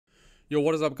Yo,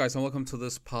 what is up, guys, and welcome to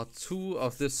this part 2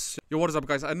 of this. Yo, what is up,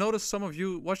 guys? I noticed some of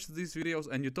you watch these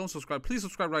videos and you don't subscribe. Please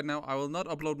subscribe right now. I will not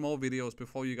upload more videos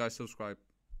before you guys subscribe.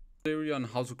 Theory on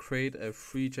how to create a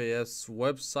Three.js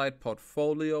website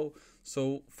portfolio.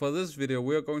 So for this video,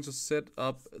 we are going to set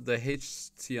up the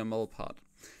HTML part.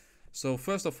 So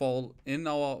first of all, in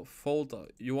our folder,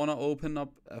 you want to open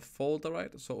up a folder,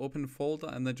 right? So open folder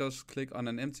and then just click on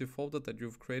an empty folder that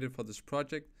you've created for this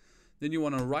project. Then you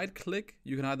want to right click.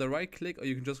 You can either right click or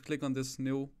you can just click on this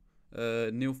new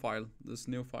file, this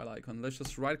new file icon. Let's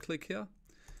just right click here.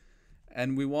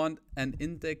 And we want an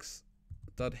index.html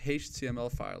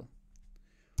file.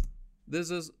 This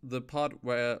is the part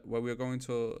where we're going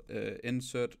to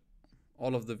insert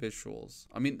all of the visuals.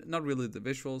 I mean, not really the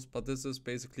visuals, but this is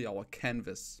basically our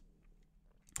canvas.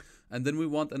 And then we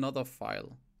want another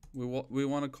file. We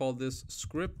want to call this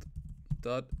script.js.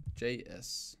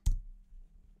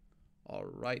 All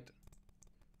right.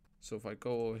 So if I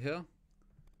go over here,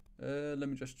 let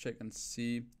me just check and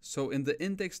see. So in the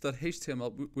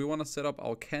index.html, we want to set up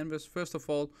our canvas. First of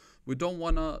all, we don't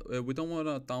wanna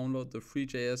download the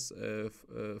Three.js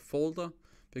folder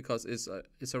because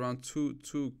it's around 2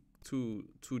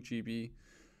 GB,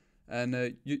 and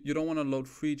you don't want to load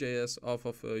Three.js off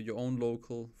of your own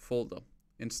local folder.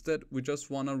 Instead, we just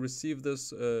want to receive this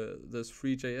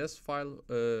Three.js file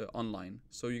online.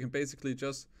 So you can basically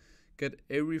just get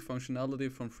every functionality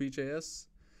from Three.js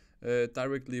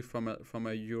directly from a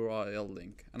URL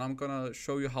link, and I'm gonna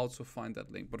show you how to find that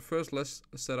link. But first, let's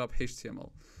set up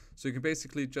HTML. So you can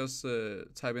basically just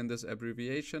type in this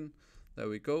abbreviation. There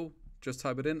we go. Just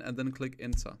type it in and then click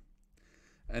enter.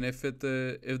 And if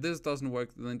this doesn't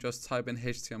work, then just type in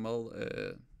HTML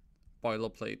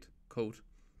boilerplate code.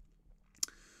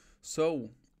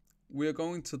 So we are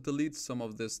going to delete some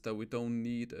of this that we don't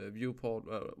need. Viewport,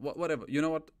 whatever. You know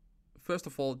what? First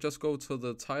of all, just go to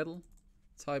the title,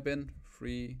 type in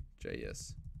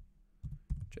Three.js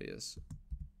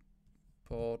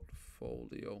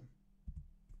portfolio.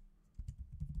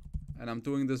 And I'm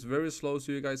doing this very slow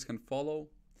so you guys can follow.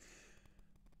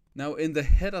 Now in the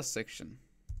header section,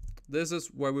 this is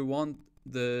where we want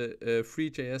the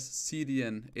Three.js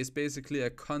CDN. It's basically a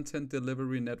content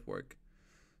delivery network.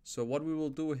 So what we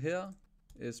will do here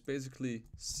is basically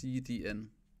CDN.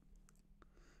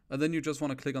 And then you just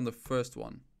want to click on the first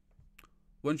one.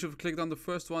 Once you've clicked on the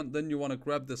first one, then you want to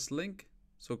grab this link.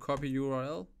 So copy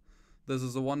URL. This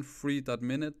is the one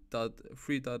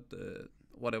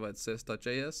whatever it says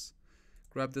 .js.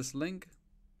 Grab this link.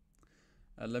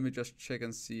 And let me just check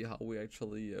and see how we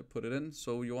actually put it in.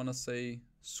 So you want to say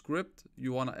script.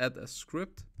 You want to add a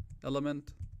script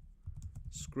element.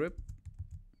 Script.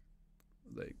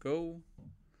 There you go.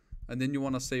 And then you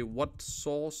want to say what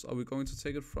source are we going to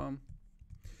take it from.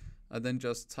 And then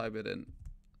just type it in.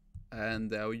 And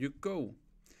there you go.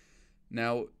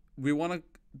 Now we want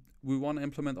to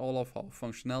implement all of our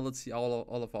functionality,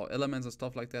 all of our elements and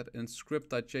stuff like that in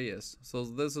script.js. So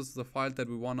this is the file that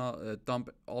we want to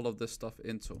dump all of this stuff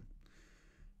into.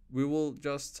 We will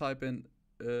just type in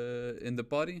the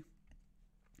body.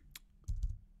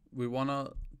 We want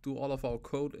to do all of our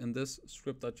code in this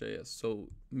script.js. So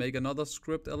make another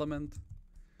script element.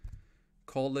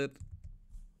 Call it.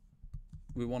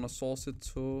 We want to source it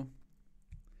to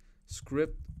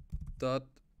script.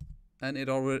 And it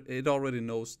already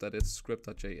knows that it's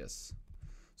script.js.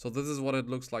 So this is what it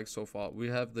looks like so far. We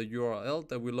have the URL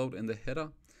that we load in the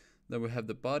header. Then we have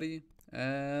the body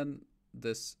and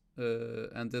this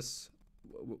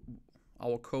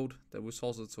our code that we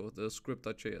source it to, the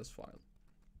script.js file.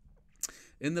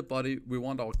 In the body, we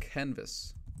want our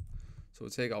canvas. So we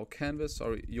take our canvas.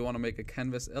 Sorry, you want to make a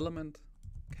canvas element,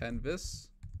 canvas.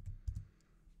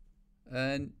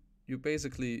 And you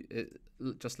basically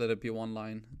just let it be one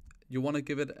line. You want to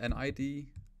give it an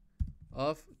ID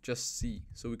of just C,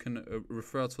 so we can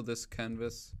refer to this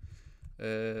canvas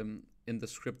in the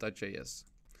script.js.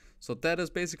 So that is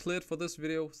basically it for this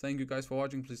video. Thank you guys for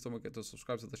watching. Please don't forget to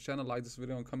subscribe to the channel, like this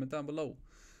video, and comment down below.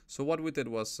 So what we did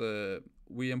was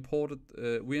we imported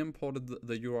the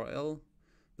URL.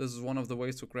 This is one of the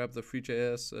ways to grab the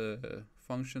Three.js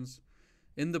functions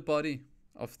in the body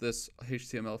of this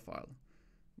HTML file.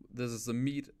 This is the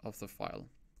meat of the file.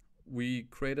 We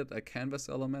created a canvas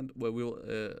element where we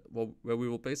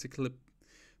will basically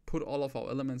put all of our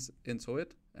elements into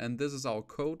it, and this is our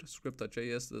code,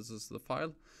 script.js. This is the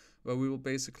file where we will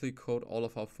basically code all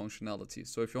of our functionality.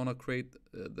 So if you want to create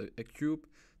a cube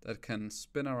that can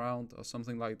spin around or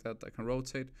something like that, that can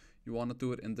rotate, you want to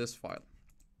do it in this file.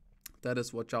 That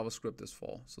is what JavaScript is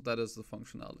for. So that is the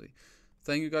functionality.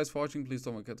 Thank you guys for watching. Please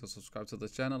don't forget to subscribe to the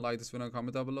channel, like this video, and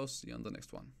comment down below. See you on the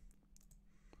next one.